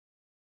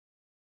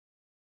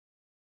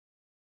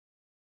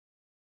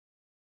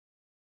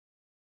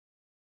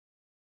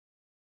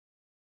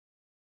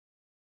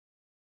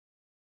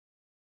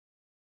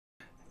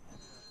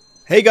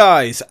Hey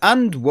guys,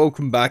 and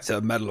welcome back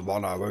to Medal of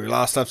Honor. Where we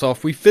last left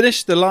off, we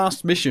finished the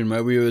last mission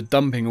where we were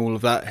dumping all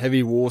of that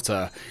heavy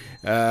water.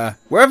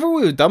 Wherever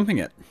we were dumping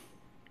it.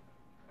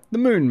 The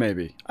moon,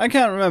 maybe. I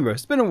can't remember.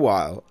 It's been a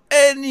while.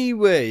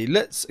 Anyway,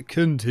 let's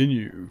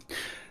continue.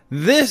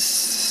 This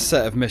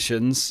set of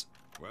missions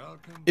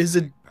is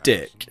a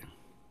dick.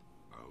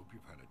 I hope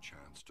you've had a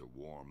chance to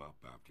warm up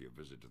after your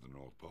visit to the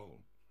North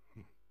Pole.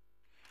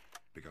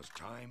 Because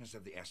time is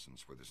of the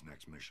essence for this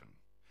next mission.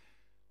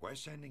 We're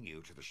sending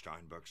you to the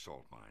Steinberg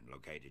salt mine,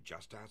 located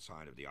just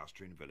outside of the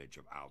Austrian village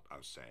of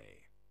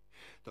Alt-Aussee.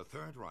 The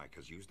Third Reich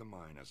has used the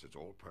mine as its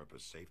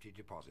all-purpose safety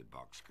deposit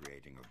box,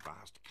 creating a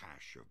vast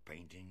cache of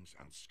paintings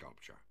and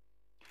sculpture.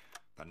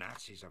 The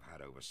Nazis have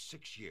had over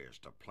 6 years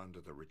to plunder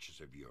the riches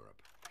of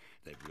Europe.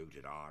 They've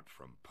looted art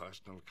from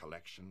personal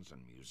collections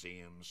and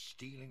museums,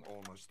 stealing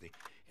almost the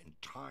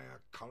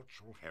entire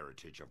cultural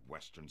heritage of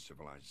Western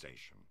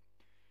civilization.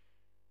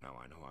 Now,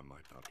 I know I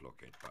might not look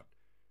it, but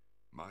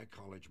my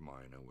college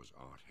minor was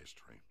art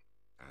history,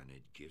 and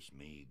it gives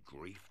me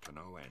grief to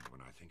no end when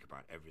I think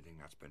about everything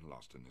that's been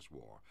lost in this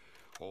war.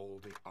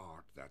 All the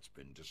art that's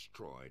been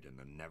destroyed in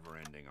the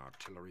never-ending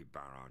artillery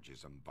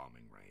barrages and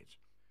bombing raids.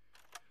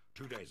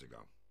 2 days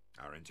ago,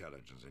 our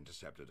intelligence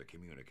intercepted a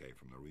communique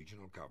from the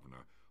regional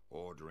governor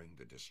ordering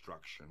the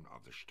destruction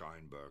of the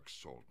Steinberg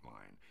salt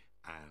mine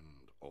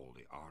and all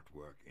the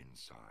artwork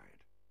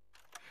inside.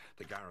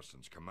 The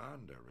garrison's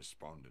commander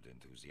responded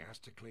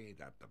enthusiastically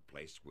that the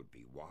place would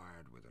be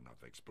wired with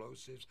enough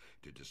explosives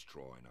to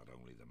destroy not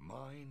only the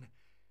mine,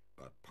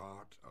 but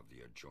part of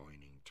the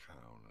adjoining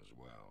town as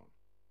well.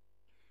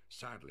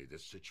 Sadly,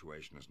 this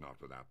situation is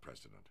not without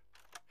precedent.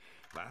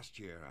 Last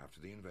year, after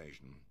the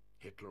invasion,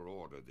 Hitler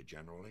ordered the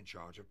general in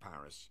charge of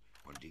Paris,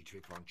 von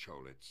Dietrich von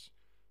Cholitz,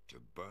 to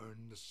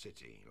burn the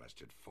city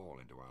lest it fall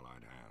into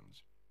Allied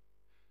hands.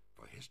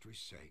 For history's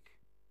sake,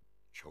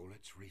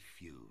 Cholitz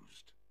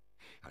refused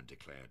and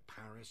declared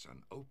Paris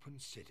an open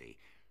city,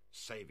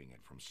 saving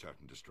it from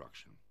certain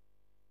destruction.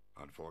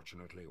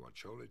 Unfortunately, what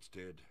Cholitz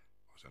did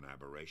was an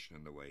aberration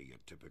in the way your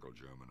typical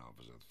German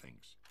officer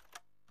thinks.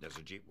 There's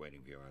a jeep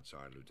waiting for you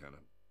outside,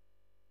 Lieutenant.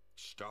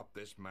 Stop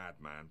this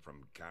madman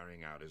from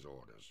carrying out his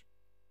orders.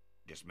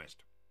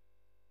 Dismissed.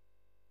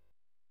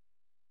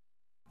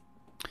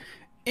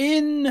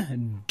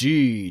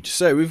 Indeed.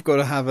 So we've got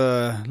to have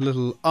a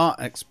little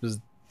art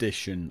exposition,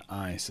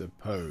 I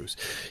suppose.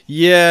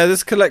 Yeah,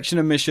 this collection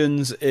of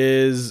missions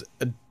is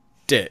a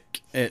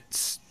dick.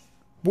 It's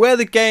where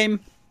the game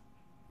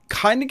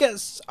kind of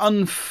gets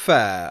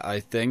unfair,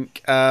 I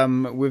think,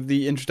 with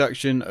the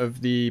introduction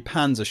of the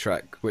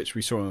Panzerschreck, which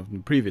we saw on the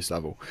previous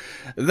level.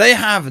 They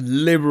have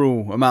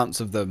liberal amounts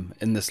of them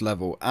in this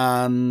level,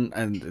 and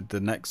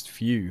the next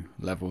few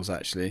levels,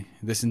 actually.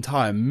 This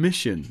entire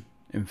mission,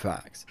 in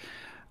fact.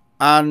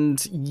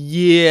 And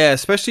yeah,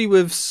 especially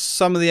with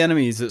some of the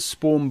enemies that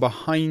spawn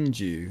behind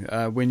you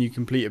when you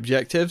complete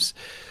objectives.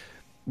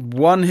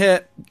 One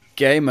hit,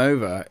 game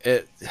over.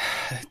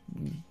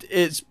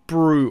 It's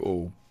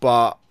brutal,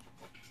 but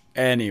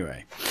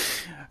anyway.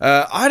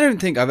 I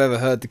don't think I've ever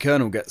heard the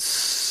Colonel get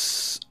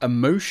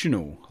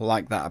emotional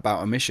like that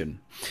about a mission.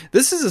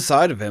 This is a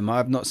side of him I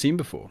have not seen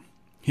before.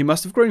 He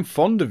must have grown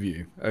fond of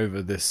you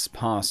over this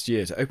past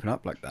year to open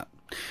up like that.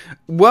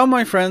 Well,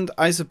 my friend,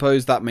 I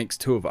suppose that makes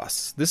two of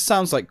us. This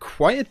sounds like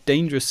quite a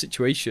dangerous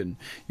situation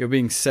you're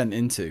being sent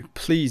into.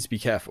 Please be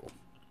careful.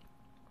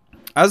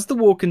 As the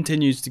war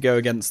continues to go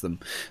against them,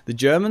 the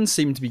Germans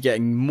seem to be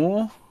getting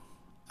more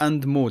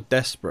and more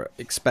desperate.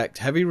 Expect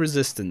heavy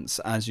resistance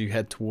as you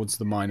head towards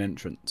the mine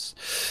entrance.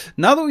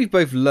 Now that we've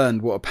both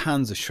learned what a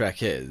Panzerschreck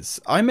is,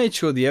 I made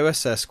sure the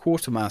OSS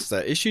Quartermaster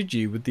issued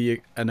you with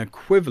an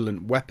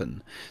equivalent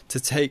weapon to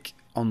take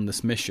on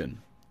this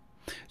mission.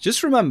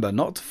 Just remember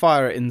not to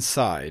fire it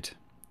inside.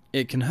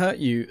 It can hurt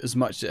you as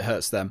much as it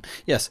hurts them.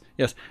 Yes,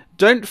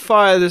 don't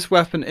fire this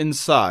weapon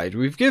inside.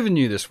 We've given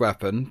you this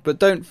weapon, but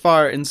don't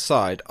fire it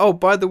inside. Oh,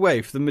 by the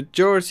way, for the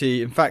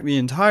majority, in fact the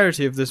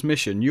entirety of this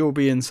mission, you'll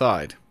be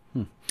inside.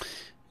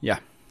 Yeah.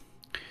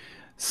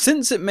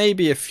 Since it may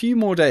be a few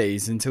more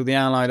days until the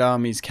Allied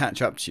armies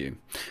catch up to you,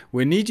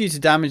 we'll need you to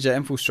damage their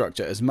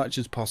infrastructure as much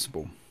as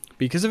possible.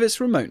 Because of its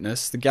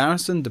remoteness, the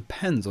garrison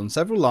depends on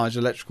several large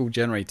electrical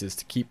generators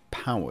to keep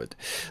powered.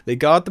 They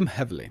guard them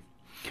heavily,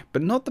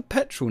 but not the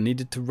petrol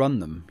needed to run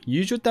them.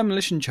 Use your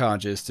demolition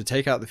charges to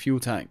take out the fuel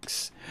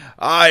tanks.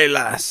 Aye,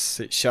 lass,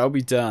 it shall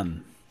be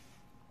done.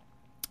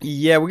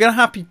 Yeah, we're going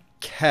to have to be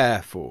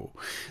careful.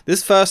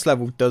 This first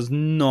level does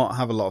not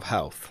have a lot of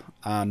health,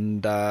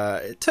 and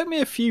it took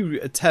me a few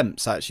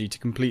attempts actually to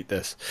complete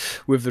this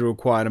with the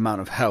required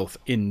amount of health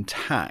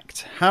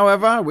intact.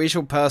 However, we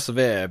shall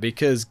persevere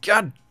because,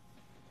 god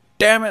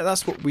damn it,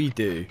 that's what we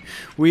do.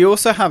 We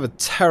also have a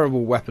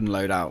terrible weapon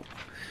loadout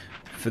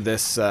for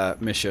this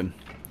mission.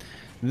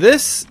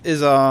 This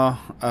is our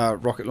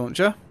rocket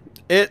launcher.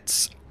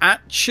 It's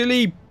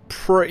actually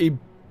pretty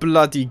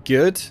bloody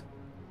good.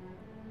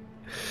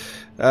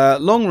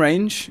 Long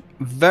range,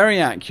 very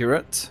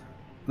accurate.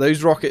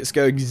 Those rockets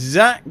go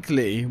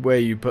exactly where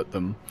you put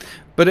them,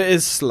 but it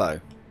is slow.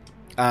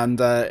 and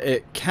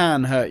it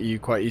can hurt you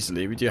quite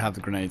easily. We do have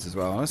the grenades as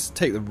well. Let's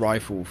take the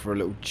rifle for a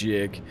little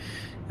jig.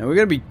 Now we're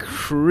going to be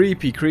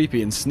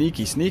creepy and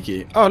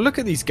sneaky. Oh, look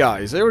at these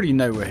guys. They already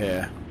know we're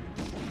here.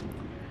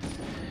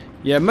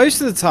 Yeah, most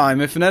of the time,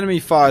 if an enemy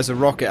fires a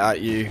rocket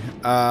at you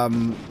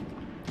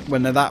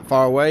when they're that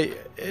far away,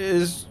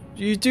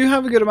 you do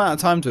have a good amount of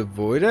time to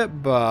avoid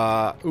it,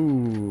 but...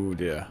 Ooh,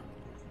 dear.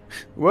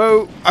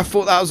 Whoa, I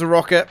thought that was a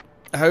rocket.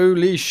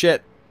 Holy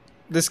shit.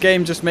 This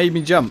game just made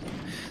me jump.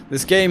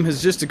 This game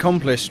has just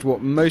accomplished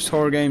what most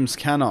horror games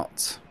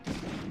cannot.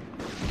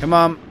 Come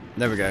on.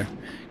 There we go.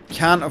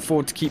 Can't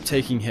afford to keep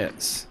taking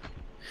hits.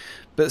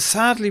 But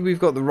sadly, we've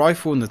got the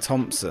rifle and the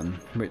Thompson,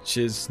 which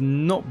is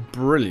not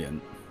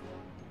brilliant.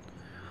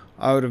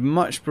 I would have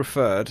much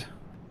preferred...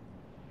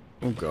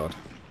 Oh, God.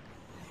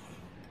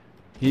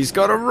 He's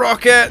got a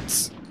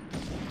rocket!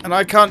 And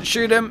I can't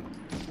shoot him.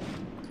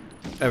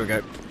 There we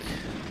go.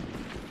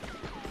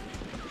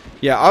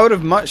 Yeah, I would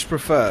have much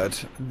preferred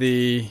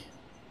the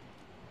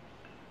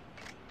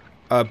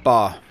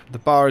bar. The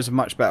bar is a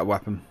much better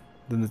weapon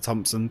than the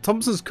Thompson.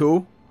 Thompson's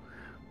cool,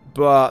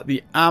 but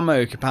the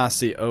ammo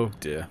capacity... Oh,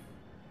 dear.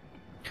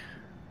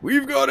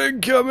 We've got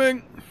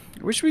incoming!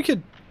 I wish we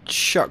could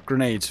chuck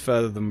grenades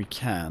further than we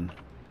can.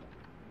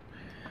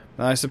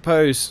 And I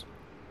suppose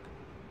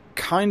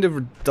kind of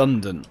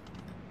redundant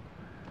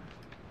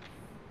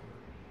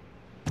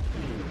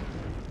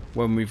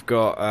when we've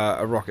got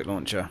a rocket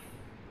launcher.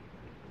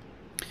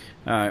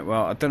 Alright,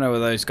 well, I don't know where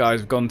those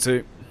guys have gone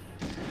to.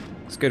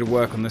 Let's go to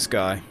work on this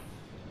guy.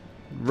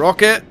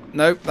 Rocket!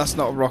 Nope, that's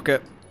not a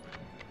rocket.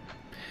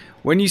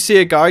 When you see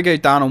a guy go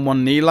down on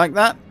one knee like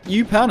that,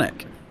 you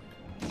panic.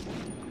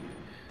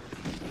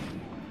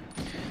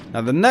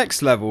 Now the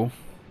next level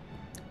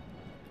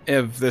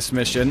of this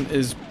mission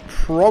is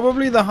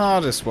probably the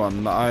hardest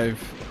one that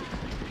I've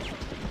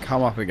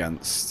come up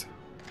against.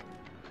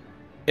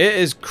 It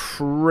is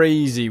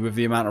crazy with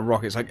the amount of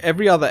rockets. Like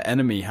every other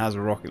enemy has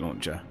a rocket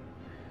launcher.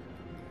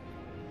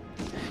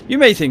 You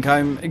may think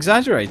I'm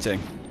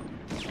exaggerating.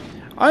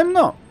 I'm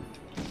not.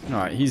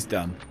 Alright, he's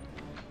done.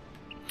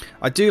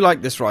 I do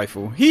like this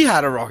rifle. He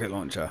had a rocket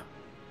launcher.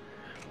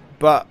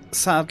 But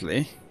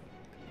sadly,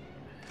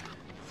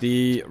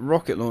 the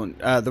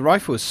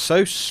rifle is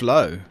so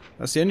slow.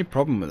 That's the only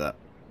problem with it.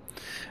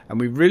 And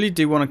we really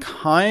do want to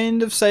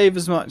kind of save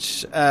as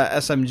much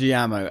SMG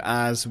ammo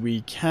as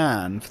we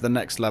can for the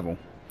next level.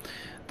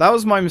 That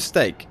was my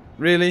mistake.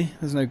 Really?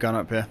 There's no gun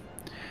up here.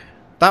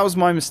 That was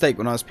my mistake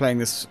when I was playing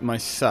this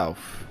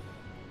myself.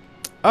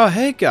 Oh,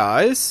 hey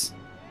guys.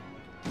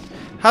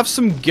 Have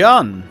some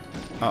gun.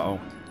 Uh-oh.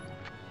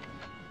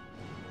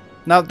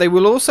 Now, they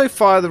will also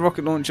fire the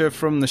rocket launcher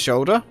from the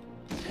shoulder,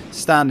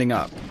 standing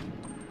up.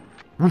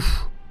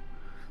 Oof.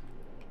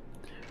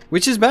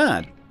 Which is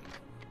bad.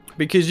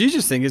 Because you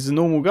just think it's a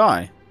normal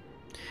guy.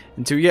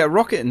 Until you get a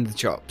rocket in the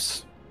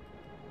chops.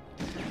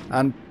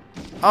 And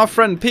our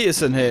friend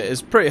Peterson here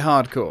is pretty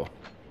hardcore.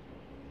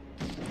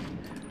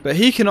 But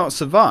he cannot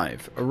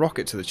survive a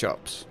rocket to the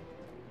chops.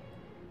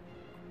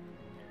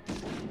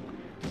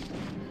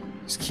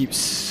 Just keep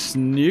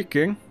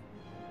sneaking.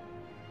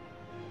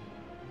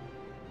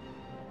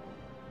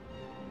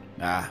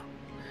 Ah.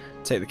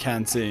 Take the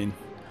canteen.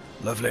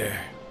 Lovely.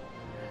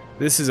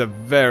 This is a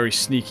very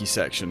sneaky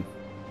section.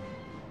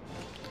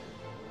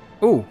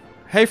 Ooh,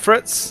 hey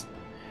Fritz.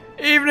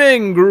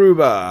 Evening,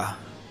 Gruber.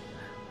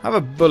 Have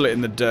a bullet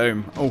in the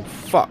dome. Oh,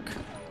 fuck.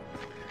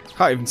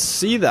 Can't even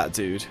see that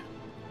dude.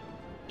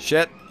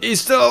 Shit,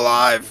 he's still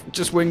alive.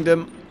 Just winged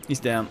him. He's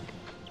down.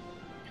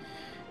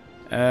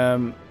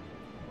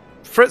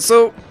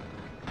 Fritzl,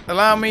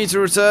 allow me to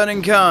return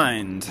in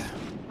kind.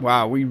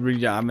 Wow, we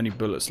really don't have many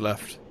bullets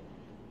left.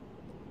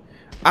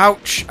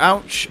 Ouch,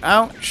 ouch,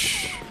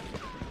 ouch.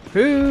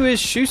 Who is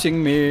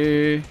shooting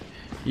me?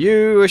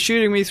 You are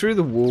shooting me through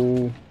the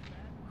wall.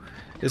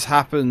 This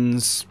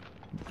happens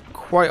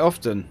quite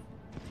often,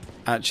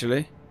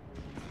 actually.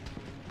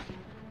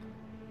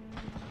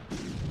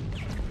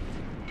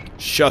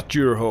 Shut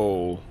your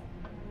hole.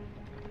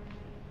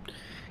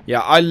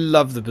 Yeah, I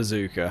love the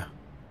bazooka.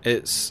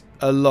 It's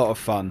a lot of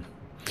fun.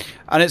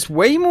 And it's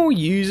way more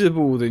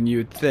usable than you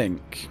would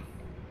think.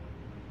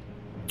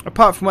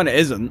 Apart from when it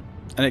isn't,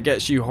 and it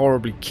gets you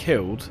horribly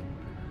killed,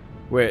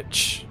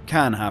 which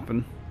can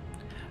happen.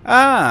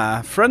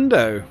 Ah,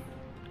 friendo.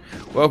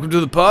 Welcome to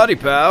the party,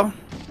 pal.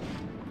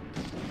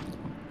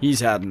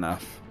 He's had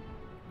enough.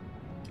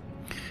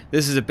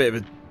 This is a bit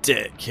of a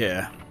dick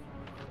here.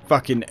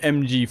 Fucking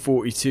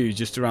MG42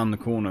 just around the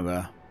corner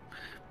there.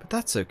 But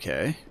that's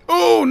okay.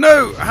 Oh,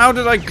 no! How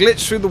did I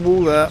glitch through the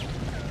wall there?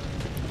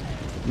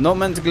 Not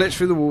meant to glitch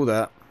through the wall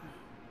there.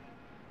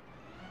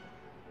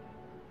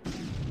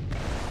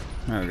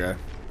 There we go.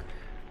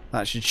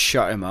 That should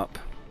shut him up.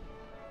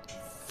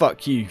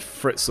 Fuck you,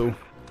 Fritzl.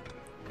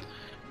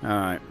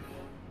 Alright.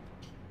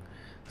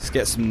 Let's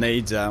get some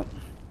nades out.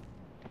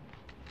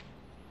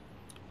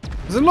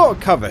 There's a lot of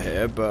cover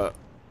here, but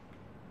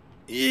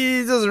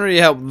it doesn't really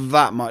help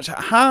that much.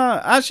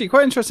 Actually,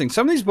 quite interesting.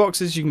 Some of these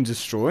boxes you can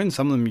destroy and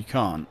some of them you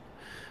can't.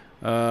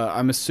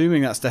 I'm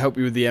assuming that's to help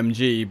you with the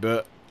MG,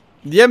 but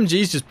The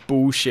MG is just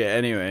bullshit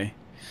anyway.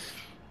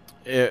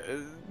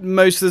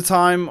 Most of the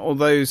time,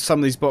 although some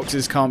of these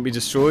boxes can't be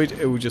destroyed,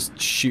 it will just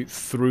shoot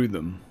through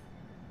them.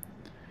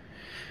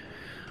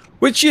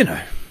 Which, you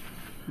know,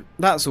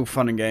 that's all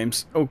fun and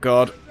games. Oh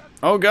god.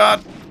 Oh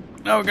god.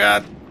 Oh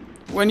god.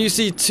 When you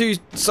see two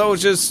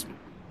soldiers,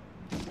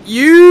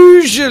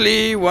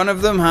 usually one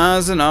of them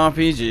has an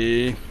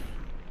RPG.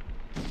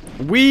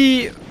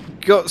 We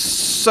got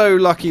so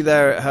lucky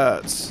there it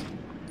hurts.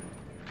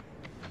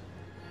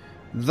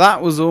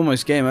 That was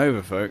almost game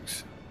over,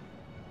 folks.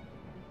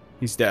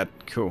 He's dead.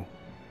 Cool.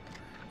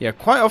 Yeah,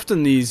 quite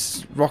often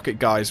these rocket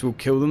guys will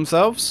kill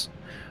themselves,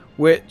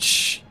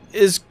 which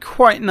is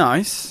quite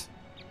nice.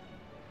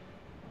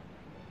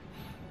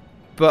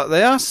 But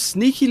they are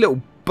sneaky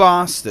little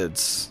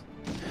bastards.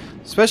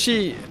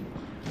 Especially,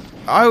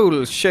 I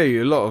will show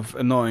you a lot of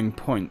annoying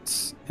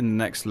points in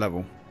the next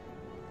level.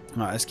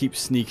 Alright, let's keep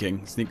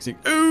sneaking. Sneak, sneak.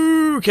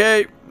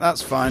 Okay,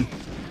 that's fine.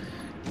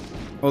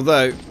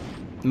 Although,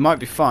 it might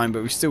be fine,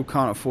 but we still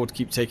can't afford to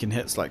keep taking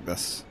hits like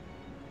this.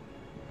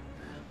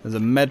 There's a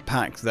med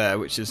pack there,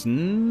 which is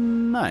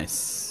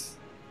nice.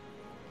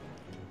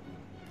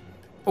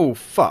 Oh,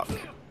 fuck.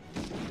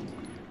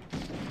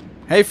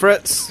 Hey,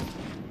 Fritz.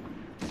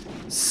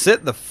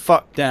 Sit the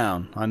fuck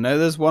down. I know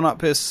there's one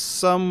up here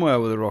somewhere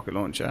with a rocket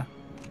launcher.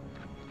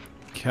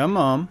 Come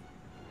on.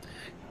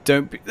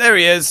 Don't be... There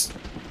he is.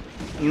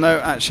 No,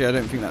 actually, I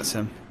don't think that's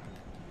him.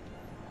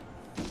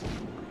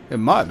 It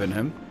might have been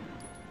him.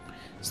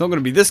 It's not going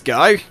to be this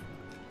guy.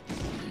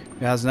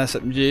 He has an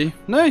SMG.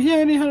 No, he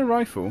only had a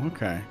rifle.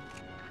 Okay.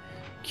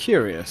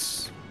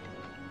 Curious.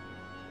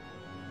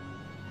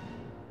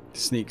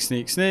 Sneak,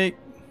 sneak, sneak.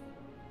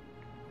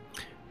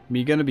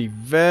 We're going to be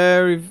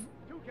very,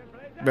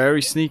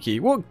 very sneaky.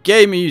 What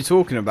game are you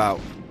talking about?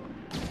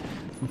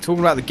 I'm talking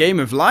about the game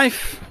of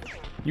life?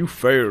 You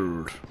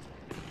failed.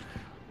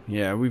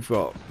 Yeah,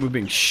 we're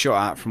being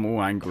shot at from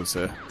all angles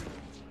here.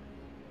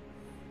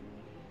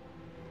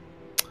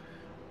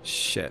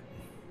 Shit.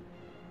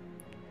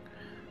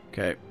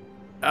 Okay.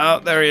 Oh,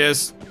 there he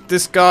is.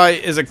 This guy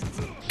is a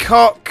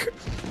cock.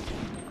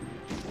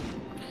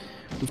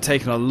 We've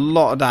taken a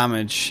lot of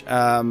damage.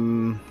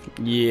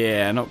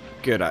 Yeah, not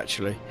good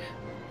actually.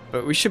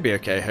 But we should be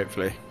okay,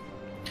 hopefully.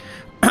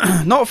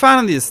 Not a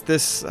fan of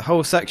this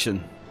whole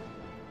section.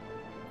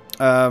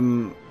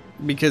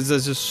 Because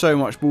there's just so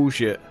much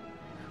bullshit.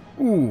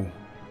 Ooh.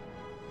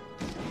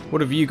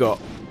 What have you got?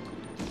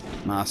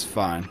 Nah, that's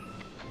fine.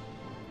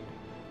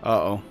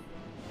 Uh-oh.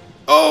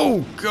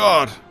 Oh,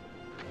 God!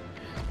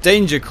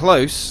 Danger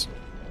close.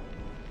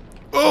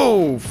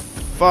 Oh,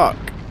 fuck.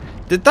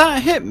 Did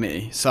that hit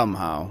me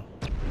somehow?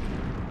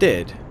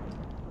 Did.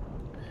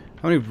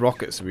 How many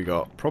rockets have we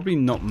got? Probably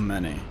not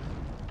many.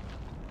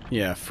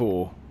 Yeah,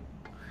 4.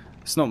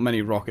 It's not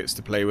many rockets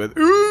to play with.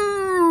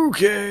 Ooh,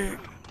 okay.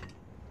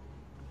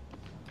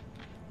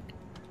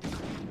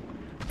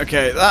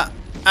 Okay, that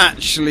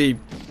actually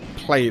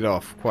played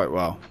off quite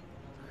well.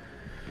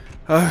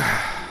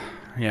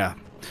 Yeah.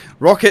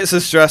 Rockets are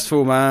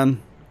stressful,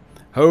 man.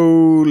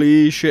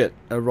 Holy shit.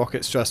 A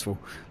rocket's stressful.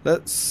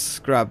 Let's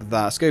grab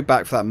that. Let's go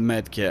back for that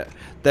med kit.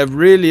 There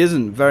really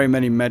isn't very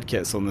many med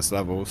kits on this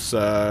level,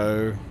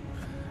 so...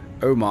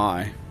 Oh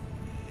my.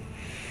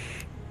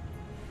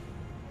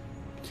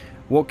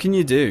 What can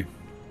you do?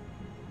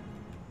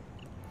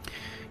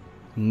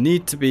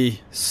 Need to be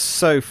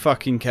so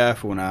fucking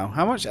careful now.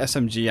 How much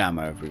SMG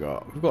ammo have we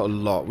got? We've got a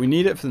lot. We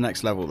need it for the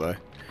next level though.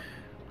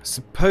 I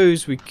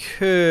suppose we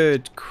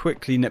could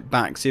quickly nip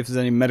back, see if there's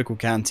any medical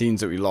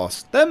canteens that we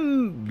lost.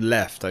 Them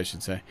left, I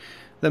should say.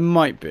 There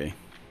might be.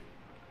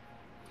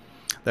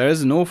 There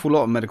is an awful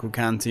lot of medical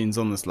canteens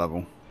on this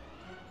level.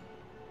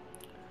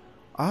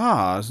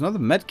 Ah, there's another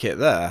med kit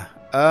there.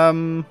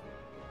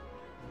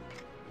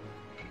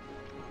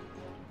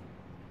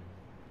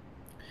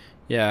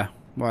 Yeah,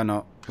 why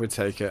not? We'll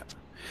take it.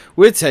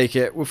 We'll take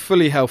it. We're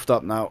fully healthed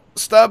up now.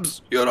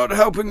 Stubbs, you're not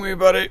helping me,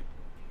 buddy.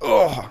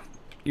 Oh,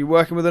 you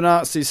working with a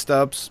Nazi,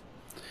 Stubbs?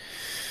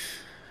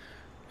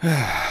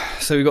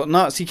 So we got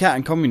Nazi cat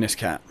and communist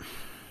cat.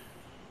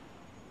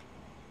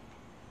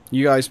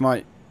 You guys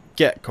might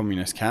get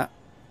communist cat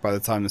by the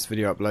time this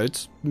video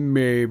uploads.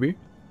 Maybe.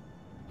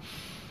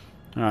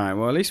 Alright,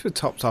 well at least we're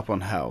topped up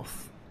on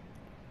health.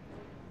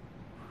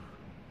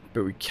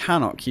 But we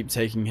cannot keep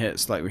taking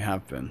hits like we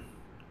have been.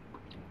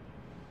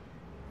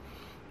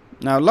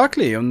 Now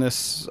luckily on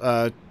this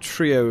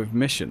trio of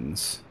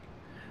missions,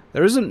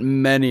 there isn't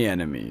many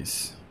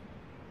enemies.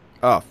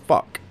 Oh,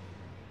 fuck.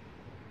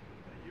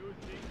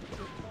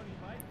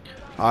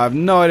 I have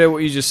no idea what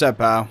you just said,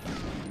 pal.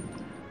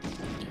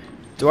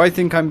 Do I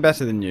think I'm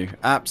better than you?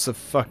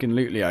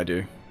 Abso-fucking-lutely I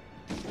do.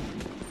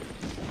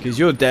 Because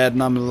you're dead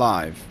and I'm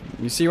alive.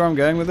 You see where I'm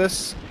going with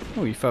this?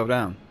 Oh, you fell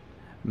down.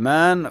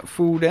 Man,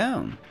 fall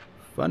down.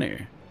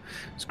 Funny.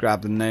 Let's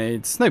grab the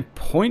nades. There's no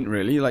point,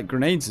 really. Like,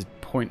 grenades are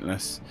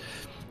pointless.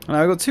 And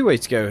I've got 2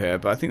 ways to go here,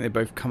 but I think they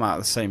both come out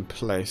of the same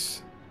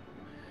place.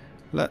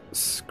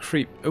 Let's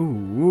creep.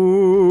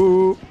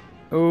 Ooh.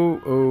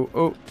 Oh, oh,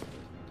 oh.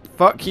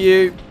 Fuck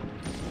you.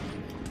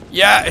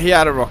 Yeah, he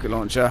had a rocket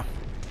launcher.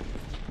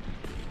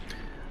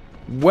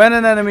 When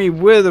an enemy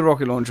with a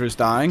rocket launcher is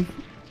dying,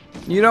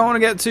 you don't want to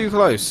get too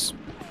close.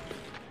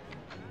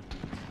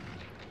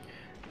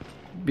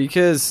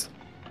 Because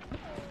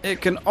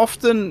it can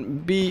often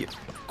be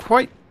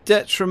quite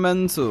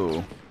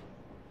detrimental.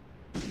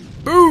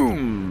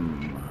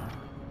 Boom!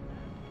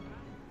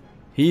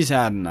 He's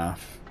had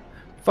enough.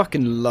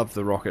 Fucking love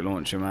the rocket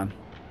launcher, man.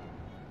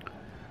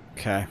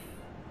 Okay.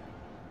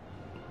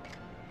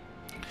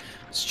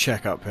 Let's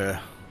check up here.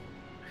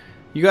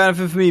 You got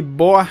anything for me,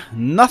 boy?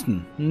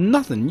 Nothing.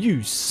 Nothing,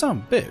 you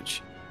son of a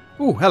bitch.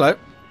 Ooh, hello.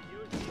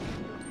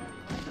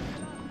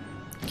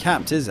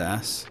 Capped his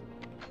ass.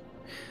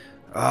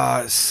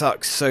 Ah, it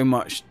sucks so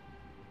much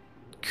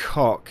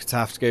cock to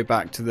have to go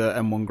back to the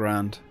M1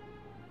 Grand.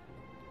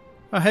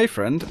 Oh, hey,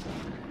 friend.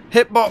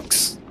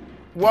 Hitbox!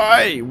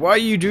 Why? Why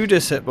you do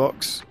this,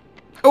 Hitbox?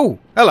 Oh,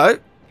 hello.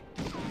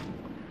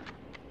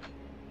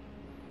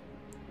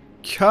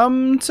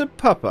 Come to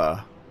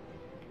Papa.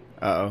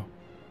 Uh-oh.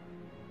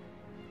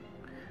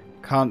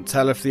 Can't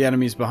tell if the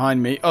enemy's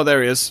behind me. Oh,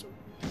 there he is.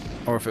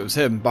 Or if it was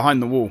him,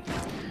 behind the wall.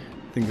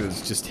 I think it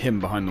was just him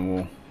behind the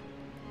wall.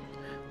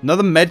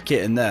 Another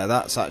medkit in there.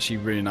 That's actually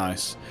really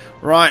nice.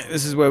 Right,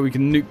 this is where we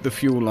can nuke the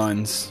fuel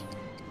lines.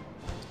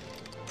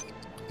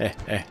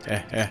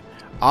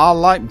 I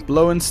like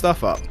blowing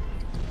stuff up.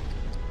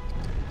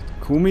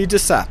 Call me the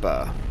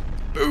sapper.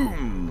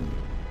 Boom!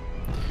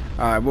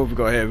 Alright, what have we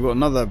got here? We've got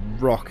another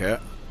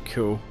rocket.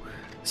 Cool.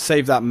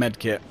 Save that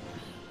medkit.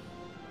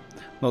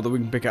 Not that we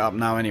can pick it up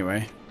now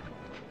anyway.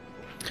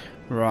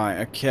 Right,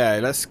 okay.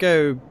 Let's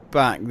go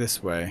back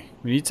this way.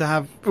 We need to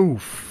have... Ooh,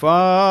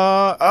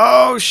 fuck.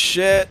 Oh,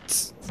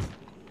 shit!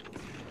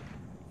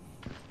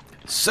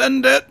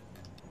 Send it!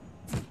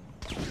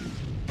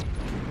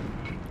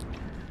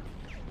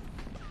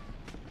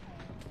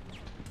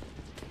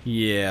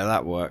 Yeah,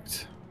 that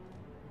worked.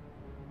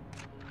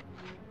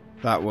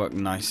 That worked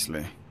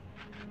nicely.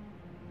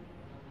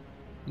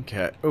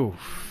 Okay. Oh,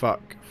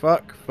 fuck.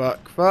 Fuck,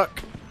 fuck,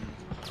 fuck.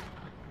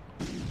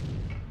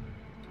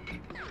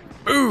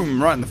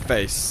 Boom! Right in the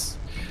face.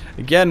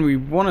 Again, we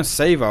want to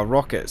save our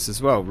rockets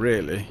as well,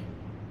 really.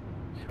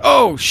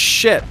 Oh,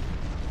 shit!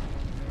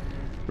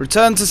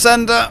 Return to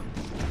sender!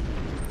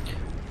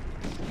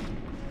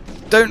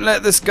 Don't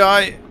let this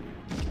guy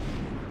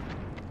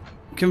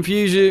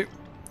confuse you.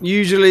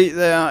 Usually,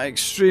 they are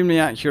extremely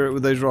accurate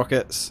with those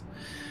rockets.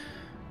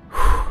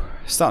 Whew.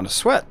 Starting to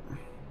sweat.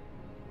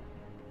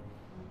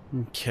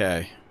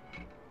 Okay.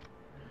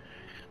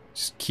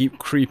 Just keep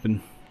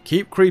creeping.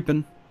 Keep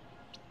creeping.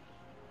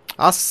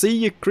 I see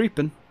you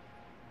creeping.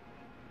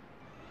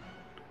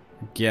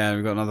 Again,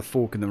 we've got another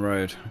fork in the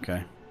road.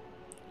 Okay.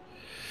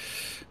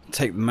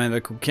 Take the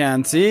medical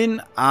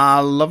canteen.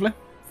 Ah, lovely.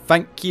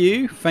 Thank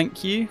you.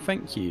 Thank you.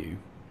 Thank you.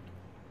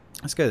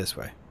 Let's go this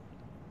way.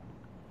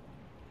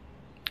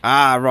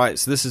 Ah, right.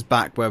 So this is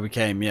back where we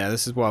came. Yeah,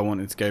 this is why I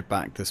wanted to go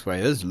back this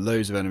way. There's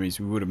loads of enemies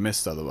we would have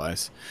missed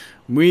otherwise.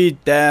 We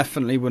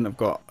definitely wouldn't have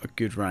got a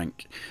good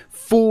rank.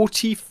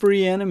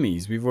 43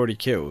 enemies we've already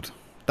killed.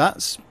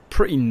 That's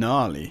pretty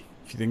gnarly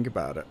if you think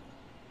about it.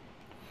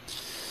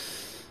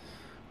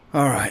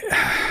 Alright.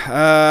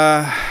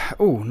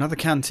 Oh, another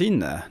canteen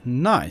there.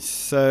 Nice.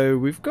 So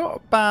we've got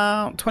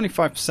about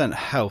 25%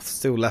 health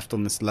still left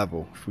on this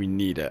level if we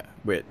need it,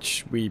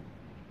 which we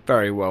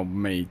very well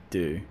may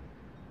do.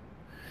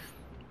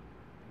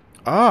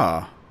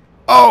 Ah.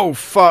 Oh,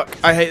 fuck.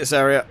 I hate this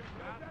area.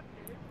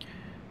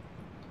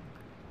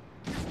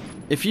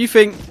 If you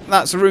think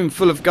that's a room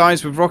full of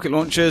guys with rocket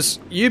launchers,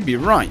 you'd be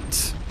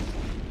right.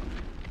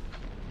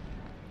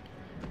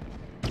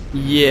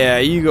 Yeah,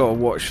 you gotta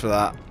watch for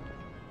that.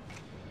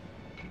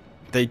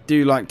 They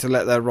do like to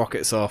let their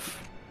rockets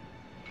off.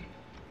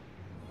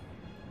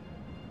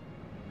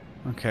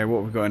 Okay, what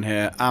have we got in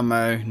here?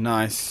 Ammo,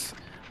 nice.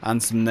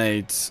 And some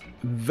nades.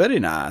 Very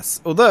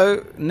nice.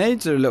 Although,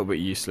 nades are a little bit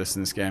useless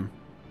in this game.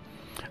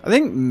 I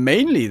think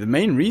mainly the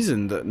main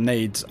reason that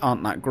nades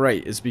aren't that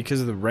great is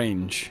because of the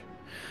range.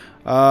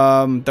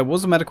 There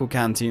was a medical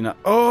canteen.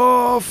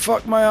 Oh,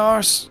 fuck my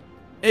arse.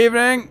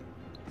 Evening.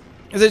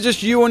 Is it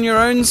just you on your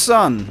own,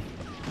 son?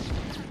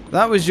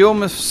 That was your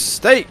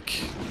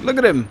mistake. Look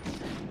at him.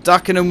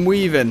 Ducking and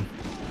weaving.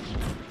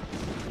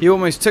 He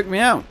almost took me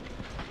out.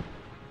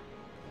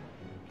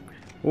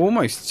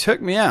 Almost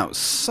took me out.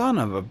 Son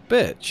of a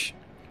bitch.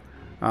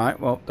 Alright,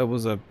 well, there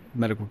was a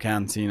medical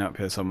canteen up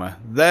here somewhere.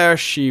 There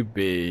she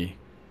be.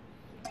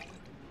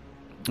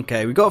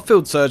 Okay, we got a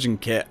field surgeon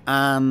kit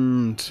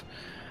and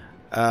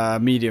a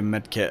medium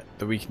med kit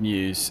that we can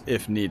use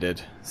if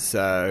needed.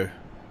 So,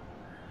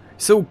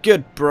 it's all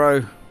good,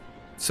 bro.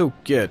 It's all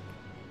good.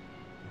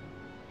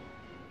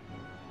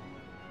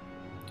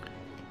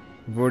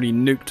 We've already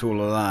nuked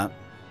all of that.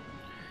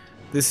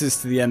 This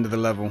is to the end of the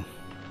level.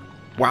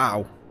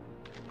 Wow.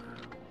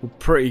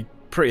 We're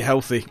pretty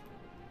healthy.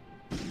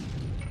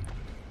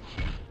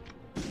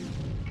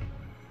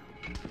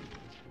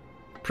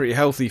 Pretty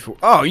healthy for...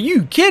 Oh, are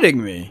you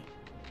kidding me?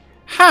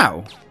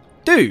 How?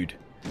 Dude.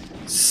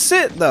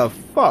 Sit the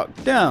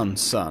fuck down,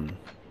 son.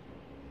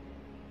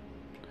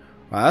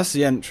 Right, that's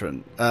the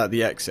entrance,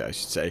 the exit, I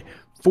should say.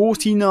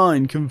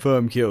 49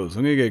 confirmed kills.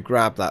 I'm gonna go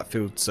grab that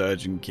field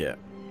surgeon kit,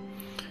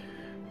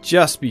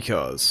 just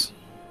because.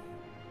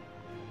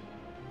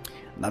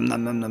 Num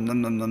num num num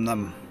num num num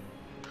num.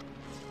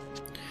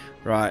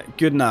 Right,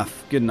 good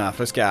enough, good enough.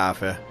 Let's get out of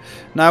here.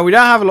 Now, we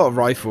don't have a lot of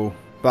rifle,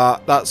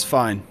 but that's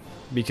fine,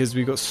 because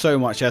we've got so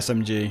much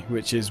SMG,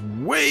 which is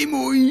way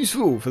more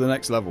useful for the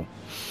next level.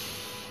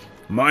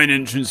 Mine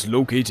entrance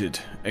located.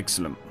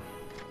 Excellent.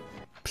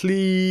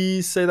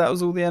 Please say that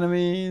was all the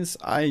enemies.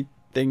 I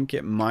think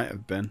it might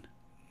have been.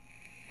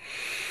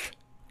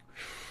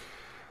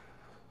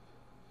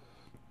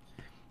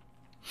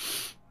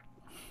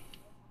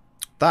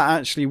 That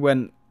actually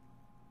went,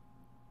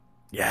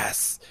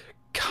 yes,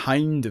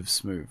 kind of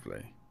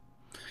smoothly.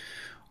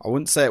 I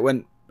wouldn't say it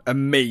went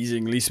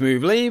amazingly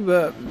smoothly,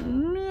 but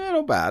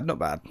not bad, not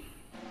bad.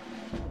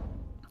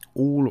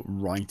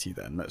 Alrighty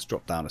then, let's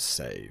drop down a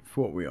save.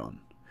 What are we on?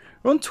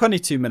 We're on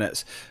 22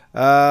 minutes.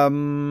 The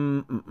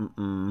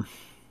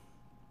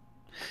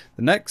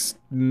next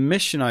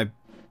mission, I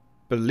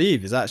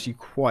believe, is actually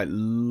quite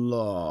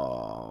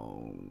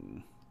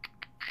long.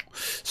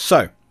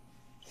 So,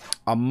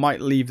 I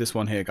might leave this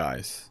one here,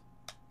 guys.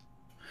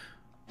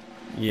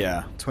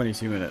 Yeah,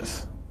 22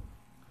 minutes.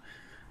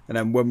 And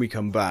then when we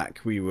come back,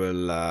 we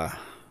will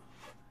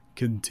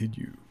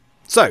continue.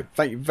 So,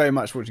 thank you very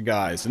much for watching,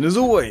 guys. And as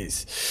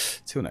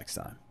always, till next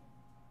time.